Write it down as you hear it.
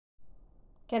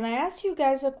Can I ask you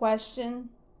guys a question?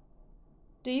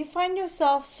 Do you find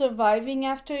yourself surviving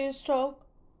after your stroke,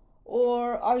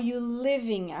 or are you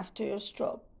living after your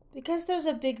stroke? Because there's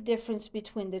a big difference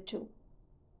between the two.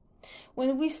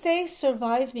 When we say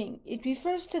surviving, it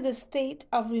refers to the state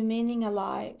of remaining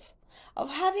alive,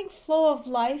 of having flow of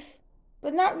life,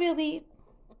 but not really.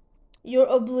 You're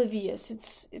oblivious.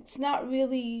 It's not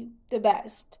really the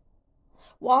best.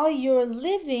 While you're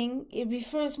living, it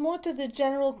refers more to the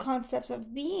general concept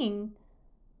of being,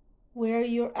 where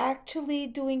you're actually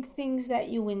doing things that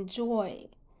you enjoy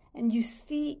and you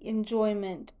see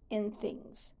enjoyment in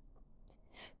things.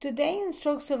 Today in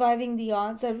Stroke Surviving the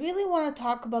Odds, I really want to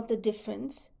talk about the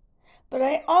difference, but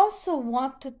I also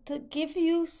want to give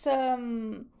you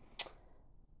some,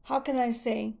 how can I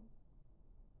say,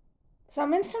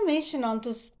 some information on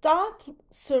to stop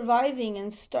surviving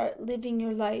and start living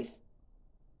your life.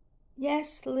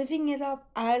 Yes, living it up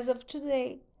as of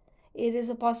today. It is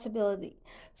a possibility.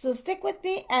 So stick with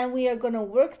me and we are going to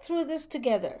work through this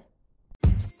together.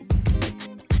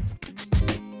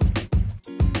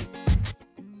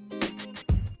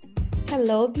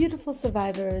 Hello, beautiful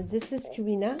survivor. This is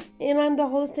Karina, and I'm the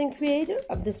host and creator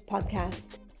of this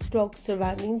podcast, Stroke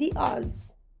Surviving the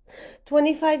Odds.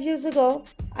 25 years ago,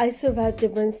 I survived a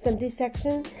brainstem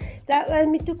dissection that led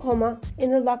me to coma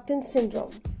and reluctant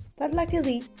syndrome. But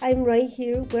luckily, I'm right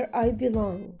here where I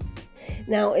belong.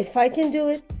 Now, if I can do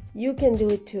it, you can do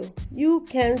it too. You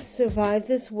can survive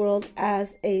this world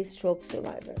as a stroke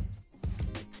survivor.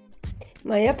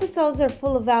 My episodes are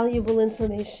full of valuable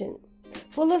information,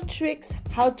 full of tricks,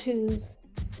 how-tos,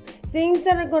 things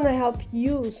that are going to help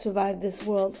you survive this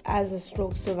world as a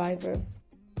stroke survivor.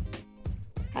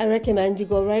 I recommend you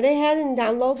go right ahead and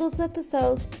download those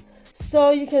episodes so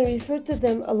you can refer to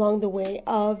them along the way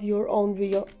of your own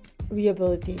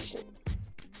rehabilitation.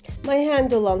 My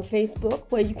handle on Facebook,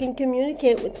 where you can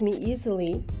communicate with me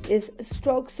easily, is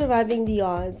Stroke Surviving the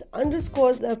Odds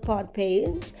 _ the pod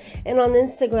page, and on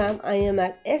Instagram I am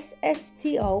at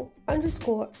SSTO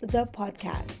 _ the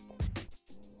podcast.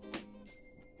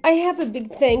 I have a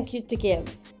big thank you to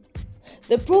give.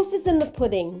 The proof is in the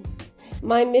pudding.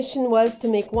 My mission was to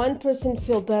make one person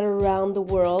feel better around the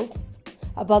world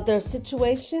about their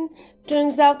situation.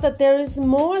 Turns out that there is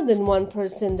more than one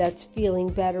person that's feeling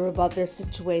better about their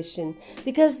situation,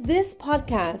 because this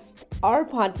podcast, our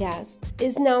podcast,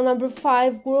 is now number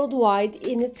 5 worldwide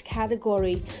in its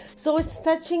category. So it's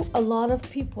touching a lot of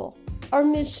people. Our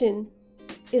mission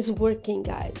is working,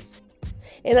 guys.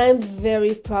 And I'm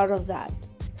very proud of that.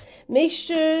 Make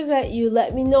sure that you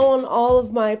let me know on all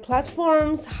of my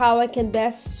platforms how I can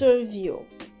best serve you.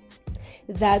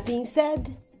 That being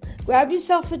said, grab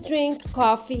yourself a drink,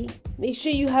 coffee. Make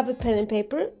sure you have a pen and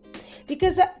paper,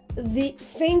 because the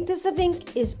faintest of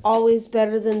ink is always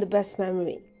better than the best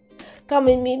memory. Come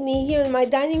and meet me here in my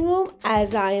dining room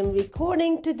as I am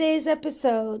recording today's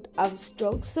episode of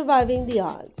Stroke Surviving the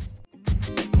Odds.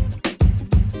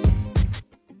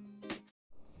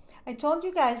 I told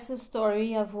you guys the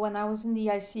story of when I was in the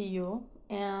ICU,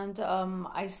 and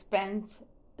I spent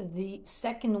the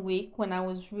second week when I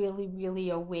was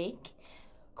really awake,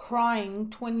 crying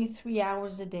 23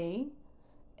 hours a day,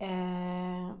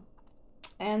 and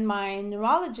my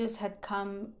neurologist had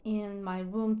come in my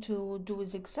room to do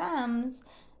his exams,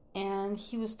 and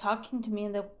he was talking to me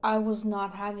that I was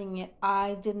not having it.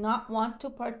 I did not want to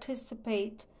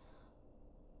participate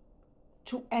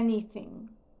to anything.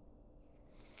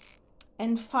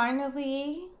 And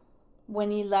finally,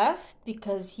 when he left,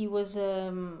 because he was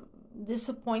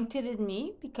disappointed in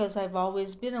me, because I've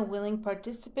always been a willing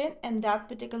participant, and that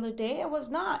particular day I was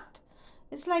not.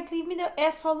 It's like, leave me the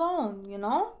F alone, you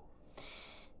know?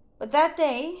 But that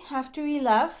day, after he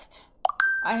left,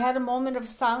 I had a moment of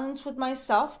silence with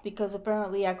myself, because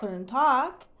apparently I couldn't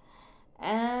talk,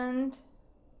 and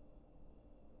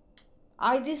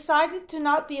I decided to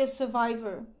not be a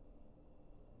survivor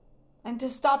and to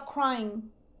stop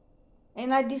crying.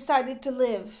 And I decided to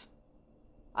live.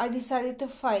 I decided to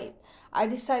fight. I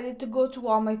decided to go to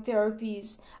all my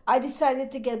therapies. I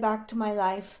decided to get back to my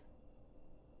life,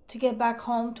 to get back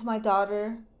home to my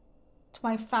daughter, to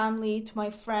my family, to my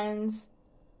friends.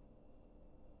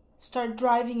 Start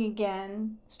driving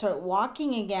again, start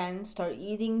walking again, start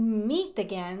eating meat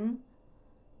again.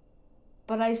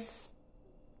 But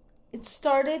it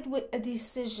started with a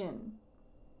decision.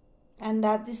 And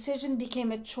that decision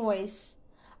became a choice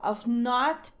of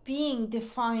not being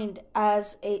defined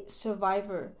as a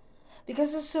survivor.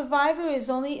 Because a survivor is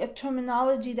only a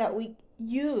terminology that we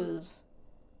use.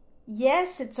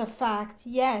 Yes, it's a fact,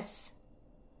 yes.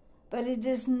 But it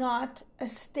is not a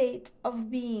state of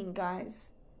being,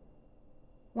 guys.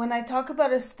 When I talk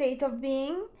about a state of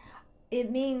being,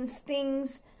 it means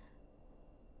things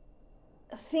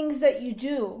that you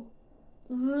do,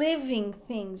 living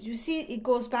things. You see, it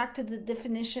goes back to the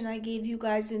definition I gave you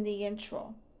guys in the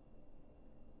intro.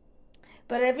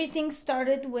 But everything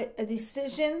started with a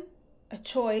decision, a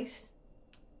choice,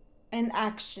 and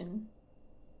action.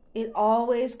 It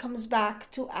always comes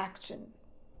back to action.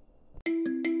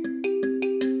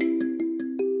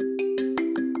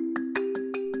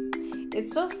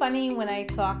 It's so funny when I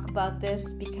talk about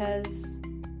this because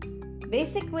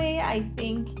basically I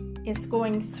think it's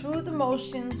going through the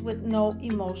motions with no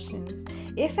emotions.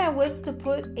 If I was to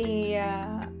put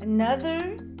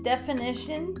another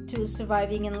definition to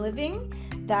surviving and living,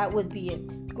 that would be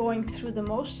it. Going through the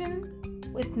motion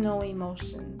with no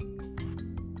emotion.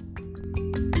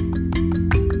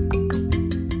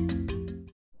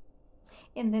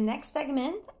 In the next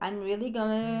segment, I'm really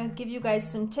gonna give you guys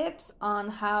some tips on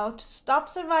how to stop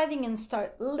surviving and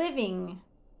start living.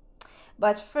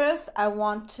 But first, I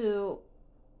want to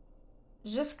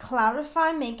just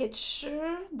clarify, make it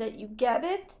sure that you get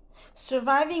it.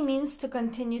 Surviving means to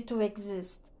continue to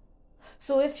exist.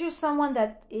 So if you're someone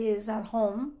that is at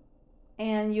home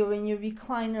and you're in your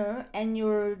recliner and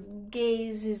your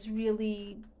gaze is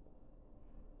really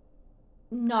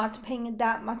not paying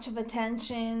that much of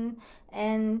attention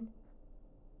and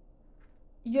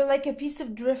you're like a piece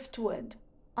of driftwood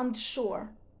on the shore,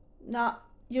 not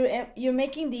you're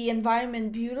making the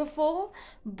environment beautiful,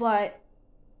 but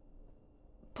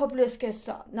pas plus que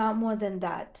ça, not more than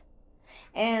that.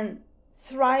 And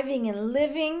thriving and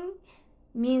living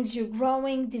means you're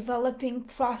growing, developing,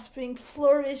 prospering,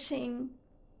 flourishing.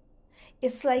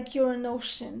 It's like you're an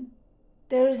ocean.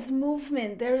 There's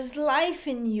movement, there's life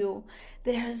in you,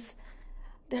 there's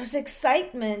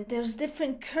excitement, there's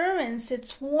different currents,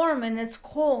 it's warm and it's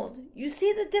cold. You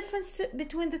see the difference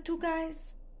between the two,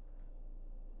 guys?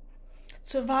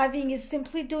 Surviving is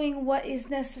simply doing what is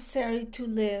necessary to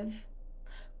live.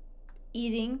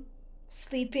 Eating,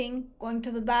 sleeping, going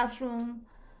to the bathroom,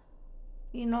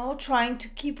 trying to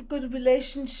keep a good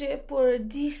relationship or a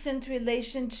decent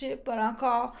relationship, but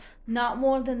encore not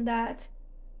more than that.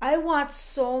 I want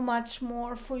so much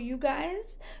more for you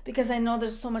guys because I know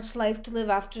there's so much life to live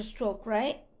after stroke,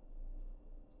 right?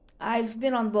 I've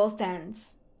been on both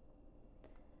ends.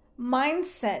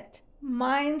 Mindset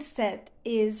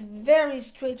is very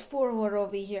straightforward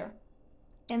over here.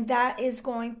 And that is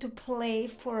going to play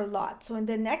for a lot. So in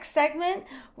the next segment,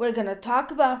 we're going to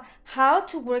talk about how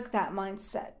to work that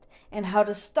mindset and how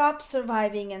to stop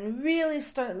surviving and really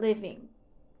start living.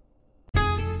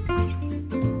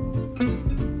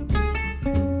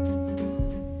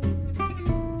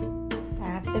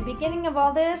 At the beginning of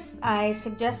all this, I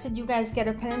suggested you guys get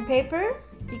a pen and paper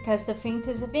because the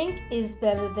faintest of ink is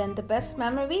better than the best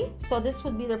memory. So this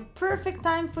would be the perfect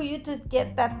time for you to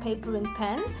get that paper and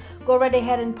pen. Go right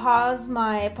ahead and pause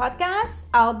my podcast.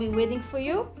 I'll be waiting for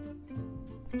you.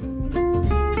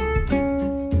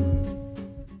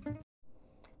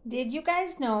 Did you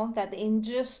guys know that in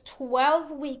just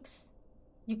 12 weeks,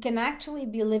 you can actually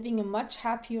be living a much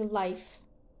happier life?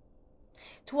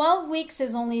 12 weeks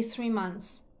is only 3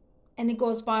 months, and it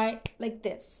goes by like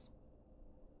this.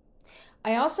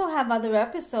 I also have other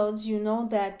episodes,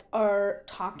 that are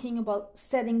talking about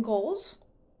setting goals,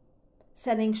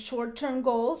 setting short-term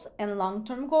goals and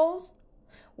long-term goals.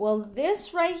 Well,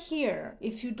 this right here,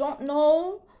 if you don't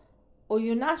know or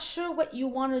you're not sure what you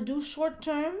want to do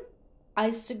short-term,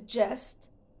 I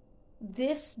suggest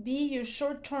this be your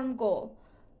short-term goal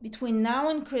between now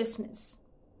and Christmas.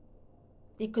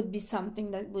 It could be something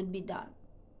that would be done.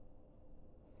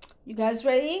 You guys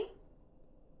ready?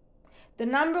 The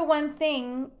number one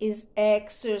thing is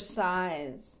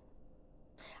exercise.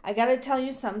 I gotta tell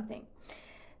you something.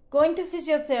 Going to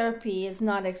physiotherapy is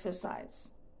not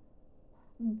exercise.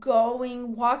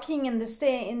 Walking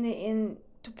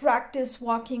to practice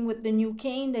walking with the new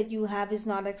cane that you have is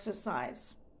not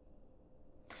exercise.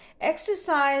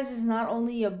 Exercise is not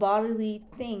only a bodily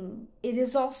thing, it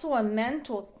is also a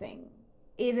mental thing.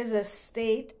 It is a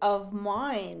state of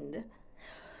mind.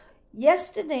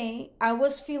 Yesterday, I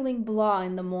was feeling blah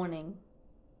in the morning,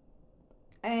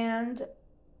 and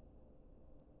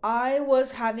I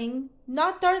was having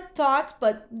not dark thoughts,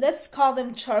 but let's call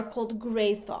them charcoal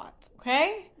gray thoughts,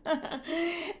 okay?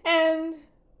 And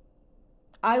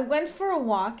I went for a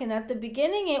walk, and at the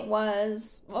beginning it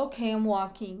was, okay, I'm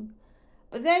walking.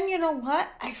 But then, you know what?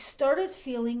 I started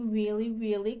feeling really,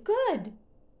 really good.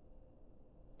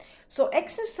 So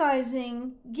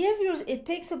exercising, it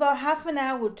takes about half an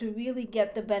hour to really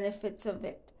get the benefits of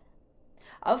it.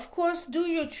 Of course, do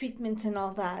your treatments and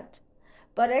all that.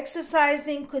 But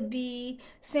exercising could be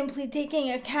simply taking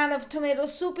a can of tomato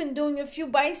soup and doing a few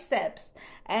biceps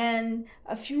and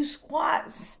a few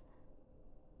squats.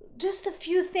 Just a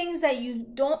few things that you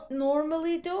don't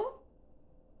normally do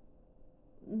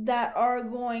that are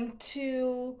going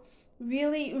to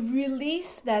really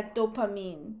release that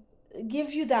dopamine,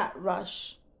 give you that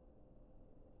rush.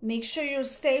 Make sure you're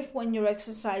safe when you're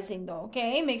exercising though,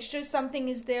 okay? Make sure something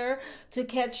is there to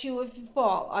catch you if you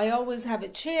fall. I always have a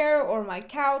chair or my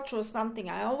couch or something.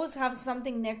 I always have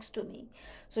something next to me.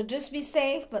 So just be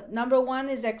safe, but number one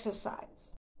is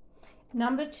exercise.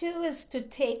 Number two is to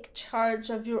take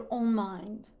charge of your own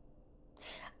mind.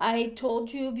 I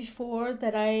told you before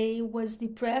that I was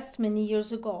depressed many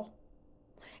years ago.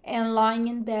 And lying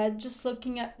in bed, just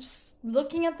looking at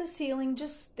the ceiling,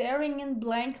 just staring in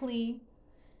blankly,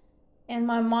 and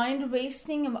my mind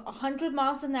racing 100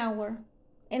 miles an hour.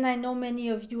 And I know many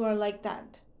of you are like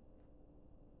that.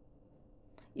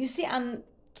 You see, I'm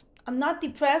not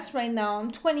depressed right now.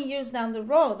 I'm 20 years down the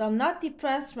road. I'm not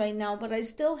depressed right now, but I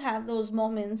still have those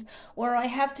moments where I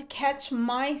have to catch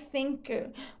my thinker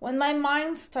when my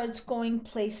mind starts going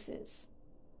places.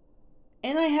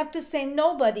 And I have to say,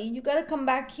 nobody, you got to come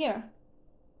back here.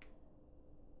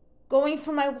 Going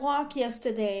for my walk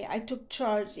yesterday, I took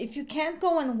charge. If you can't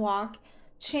go and walk,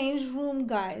 change room,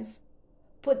 guys.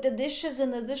 Put the dishes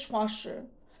in the dishwasher.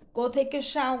 Go take a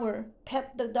shower.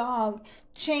 Pet the dog.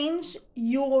 Change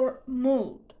your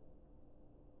mood.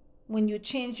 When you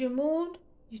change your mood,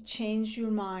 you change your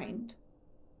mind.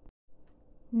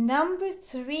 Number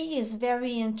three is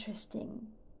very interesting.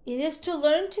 It is to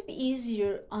learn to be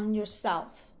easier on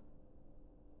yourself.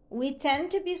 We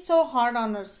tend to be so hard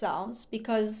on ourselves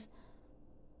because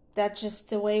that's just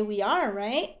the way we are,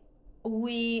 right?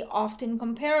 We often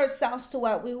compare ourselves to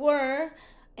what we were,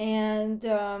 and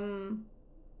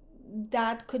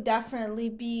that could definitely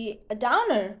be a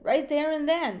downer right there and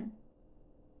then.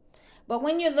 But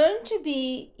when you learn to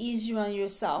be easier on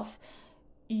yourself,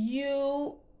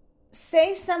 you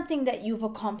say something that you've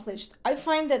accomplished. I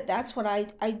find that that's what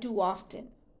I do often.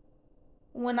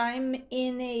 When I'm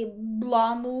in a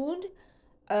blah mood,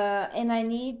 and I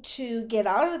need to get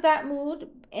out of that mood,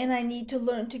 and I need to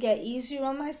learn to get easier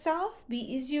on myself, be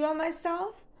easier on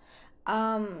myself,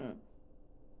 I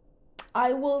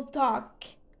will talk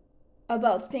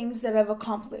about things that I've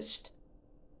accomplished.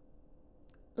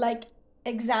 Like,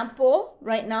 example,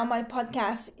 right now my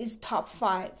podcast is top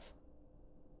 5.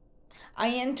 I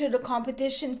entered a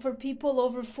competition for people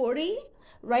over 40.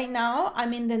 Right now, I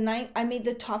made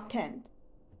the top 10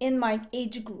 in my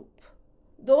age group.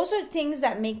 Those are things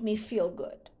that make me feel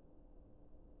good.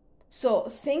 So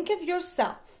think of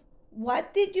yourself.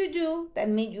 What did you do that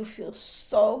made you feel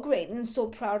so great and so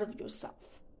proud of yourself?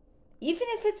 Even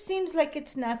if it seems like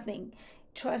it's nothing,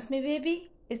 trust me,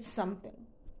 baby, it's something.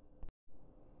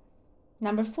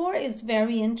 Number 4 is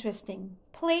very interesting.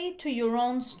 Play to your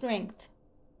own strength.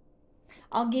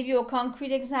 I'll give you a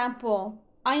concrete example.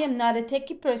 I am not a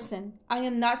techie person. I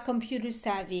am not computer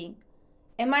savvy.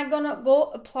 Am I going to go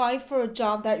apply for a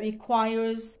job that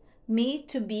requires me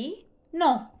to be?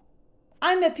 No.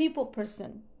 I'm a people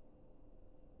person.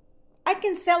 I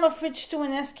can sell a fridge to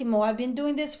an Eskimo. I've been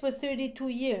doing this for 32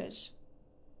 years.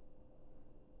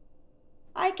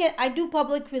 I do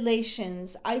public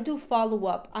relations. I do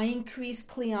follow-up. I increase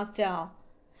clientele.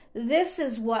 This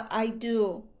is what I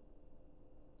do.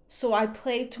 So I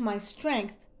play to my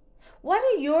strength. What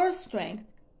are your strengths?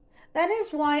 That is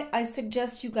why I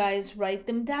suggest you guys write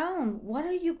them down. What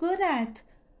are you good at?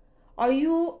 Are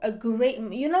you a great,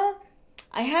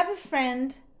 I have a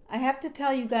friend. I have to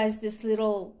tell you guys this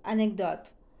little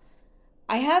anecdote.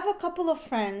 I have a couple of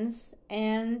friends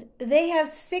and they have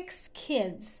 6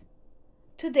 kids.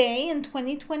 Today in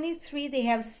 2023, they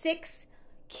have 6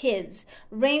 kids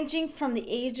ranging from the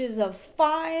ages of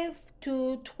 5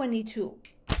 to 22.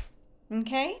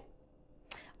 Okay?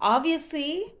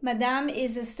 Obviously, Madame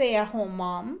is a stay-at-home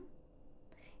mom,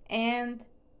 and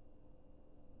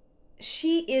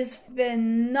she is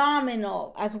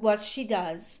phenomenal at what she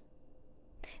does.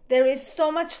 There is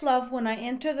so much love when I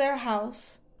enter their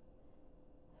house.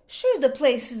 Sure, the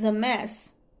place is a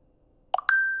mess.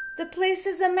 The place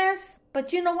is a mess,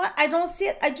 but you know what? I don't see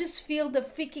it. I just feel the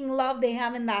freaking love they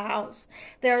have in the house.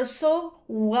 They are so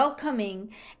welcoming,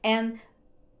 and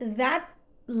that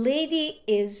lady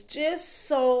is just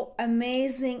so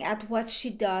amazing at what she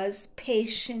does.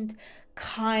 Patient,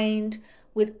 kind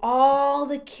with all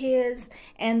the kids,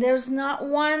 and there's not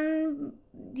one,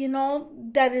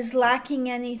 that is lacking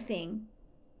anything.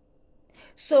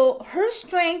 So her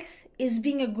strength is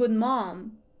being a good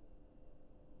mom.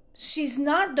 She's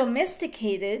not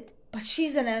domesticated. but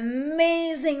she's an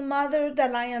amazing mother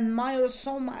that I admire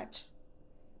so much.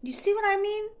 You see what I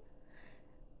mean?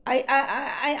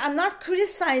 I'm not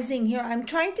criticizing here. I'm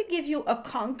trying to give you a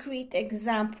concrete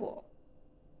example.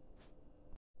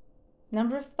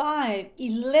 Number 5,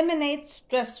 eliminate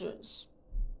stressors.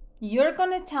 You're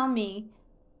going to tell me,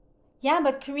 yeah,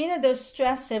 but Karina, there's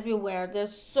stress everywhere.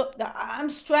 I'm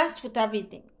stressed with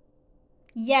everything.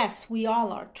 Yes, we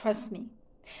all are, trust me.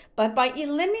 But by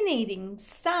eliminating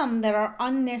some that are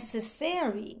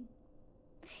unnecessary,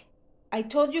 I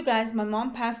told you guys my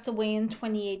mom passed away in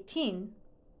 2018.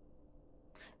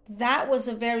 That was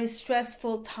a very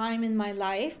stressful time in my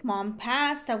life. Mom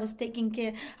passed. I was taking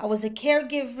care. I was a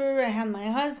caregiver. I had my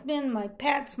husband, my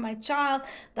pets, my child,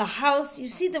 the house. You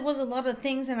see, there was a lot of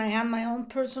things, and I had my own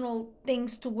personal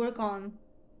things to work on.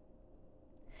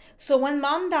 So when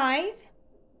mom died,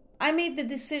 I made the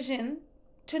decision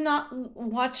to not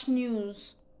watch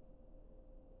news.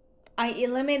 I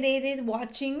eliminated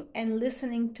watching and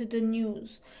listening to the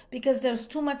news because there's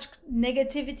too much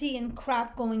negativity and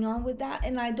crap going on with that,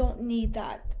 and I don't need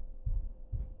that.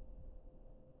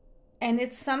 And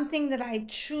it's something that I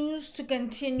choose to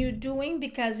continue doing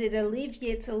because it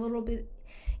alleviates a little bit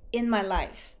in my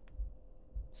life.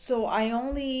 So I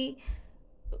only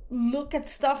look at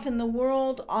stuff in the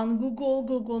world on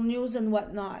Google News and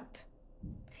whatnot.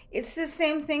 It's the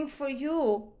same thing for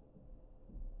you.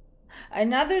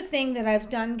 Another thing that I've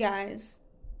done, guys,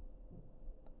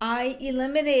 I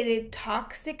eliminated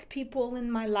toxic people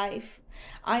in my life.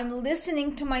 I'm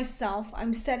listening to myself.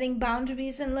 I'm setting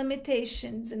boundaries and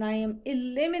limitations, and I am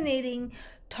eliminating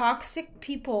toxic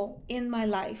people in my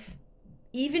life.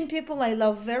 Even people I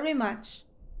love very much.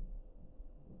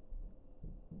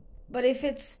 But if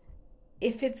it's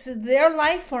their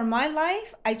life or my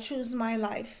life, I choose my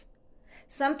life.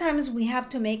 Sometimes we have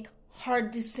to make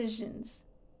hard decisions,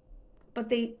 but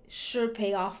they sure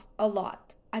pay off a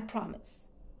lot, I promise.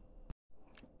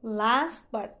 Last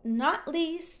but not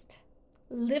least,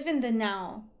 live in the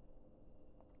now.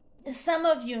 Some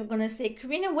of you are going to say,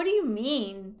 Karina, what do you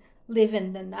mean, live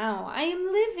in the now? I am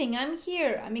living, I'm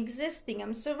here, I'm existing,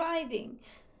 I'm surviving.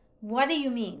 What do you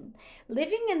mean?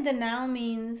 Living in the now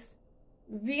means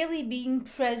really being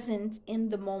present in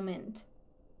the moment.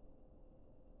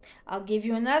 I'll give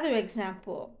you another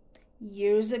example.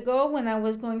 Years ago, when I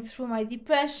was going through my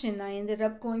depression, I ended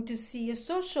up going to see a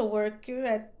social worker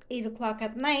at 8 o'clock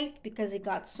at night because it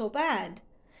got so bad.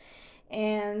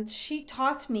 And she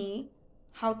taught me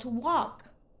how to walk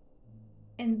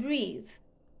and breathe.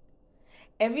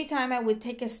 Every time I would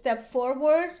take a step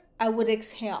forward, I would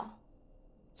exhale.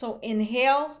 So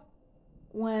inhale,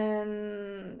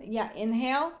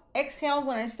 exhale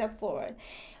when I step forward,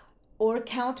 or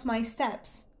count my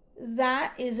steps.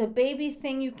 That is a baby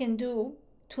thing you can do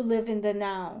to live in the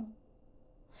now.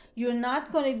 You're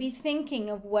not going to be thinking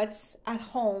of what's at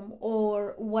home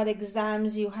or what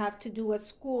exams you have to do at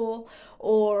school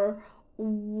or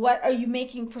what are you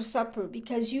making for supper,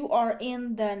 because you are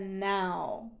in the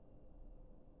now.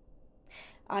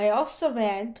 I also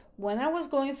read, when I was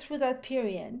going through that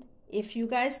period, if you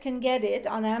guys can get it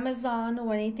on Amazon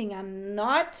or anything, I'm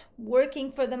not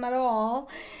working for them at all,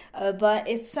 but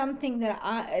it's something that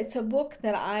it's a book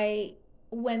that I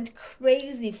went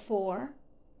crazy for.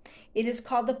 It is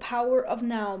called The Power of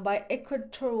Now by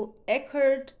Eckhart Tolle.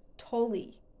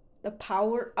 The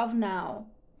Power of Now.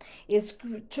 It's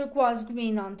turquoise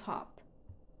green on top.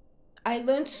 I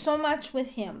learned so much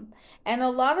with him. And a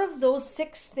lot of those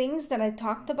 6 things that I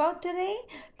talked about today,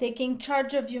 taking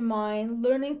charge of your mind,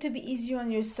 learning to be easier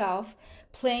on yourself,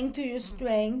 playing to your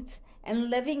strengths, and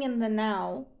living in the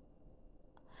now,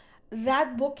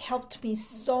 that book helped me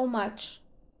so much.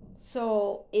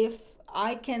 So if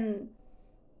I can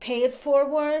pay it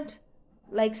forward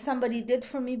like somebody did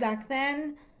for me back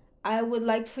then, I would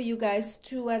like for you guys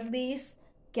to at least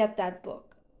get that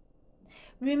book.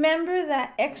 Remember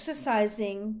that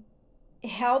exercising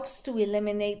helps to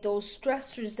eliminate those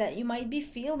stressors that you might be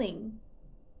feeling.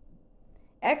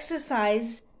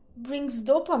 Exercise brings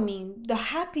dopamine, the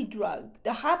happy drug,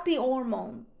 the happy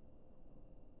hormone.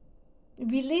 It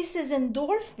releases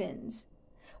endorphins,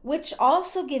 which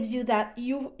also gives you that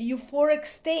euphoric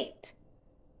state.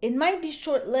 It might be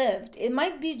short-lived. It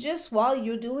might be just while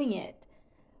you're doing it.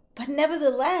 But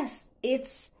nevertheless,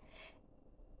 it's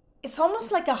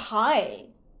almost like a high,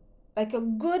 like a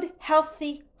good,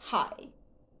 healthy high.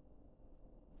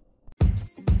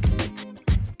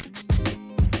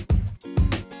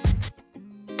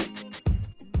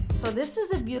 So this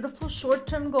is a beautiful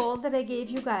short-term goal that I gave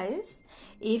you guys.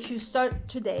 If you start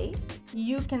today,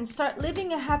 you can start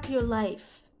living a happier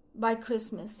life by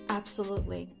Christmas,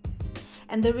 absolutely.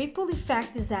 And the ripple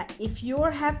effect is that if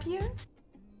you're happier,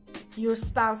 your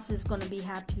spouse is going to be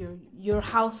happier. Your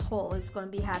household is going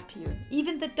to be happier.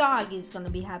 Even the dog is going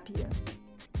to be happier.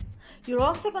 You're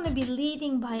also going to be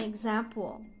leading by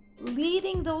example,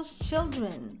 leading those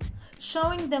children,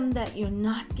 showing them that you're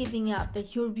not giving up,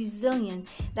 that you're resilient,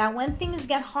 that when things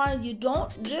get hard, you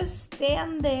don't just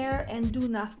stand there and do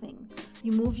nothing.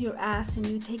 You move your ass and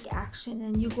you take action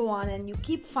and you go on and you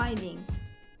keep fighting.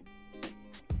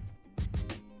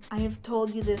 I have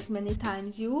told you this many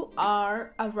times. You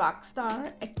are a rock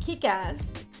star, a kick-ass,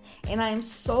 and I am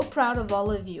so proud of all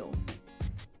of you.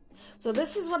 So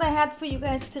this is what I had for you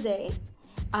guys today.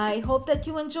 I hope that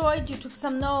you enjoyed. You took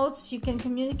some notes. You can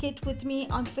communicate with me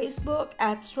on Facebook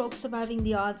at Stroke Surviving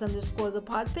the Odds _ the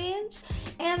pod page,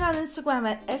 and on Instagram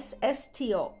at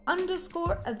SSTO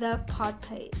 _ the pod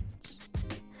page.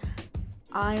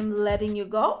 I'm letting you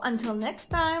go. Until next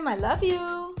time, I love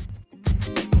you.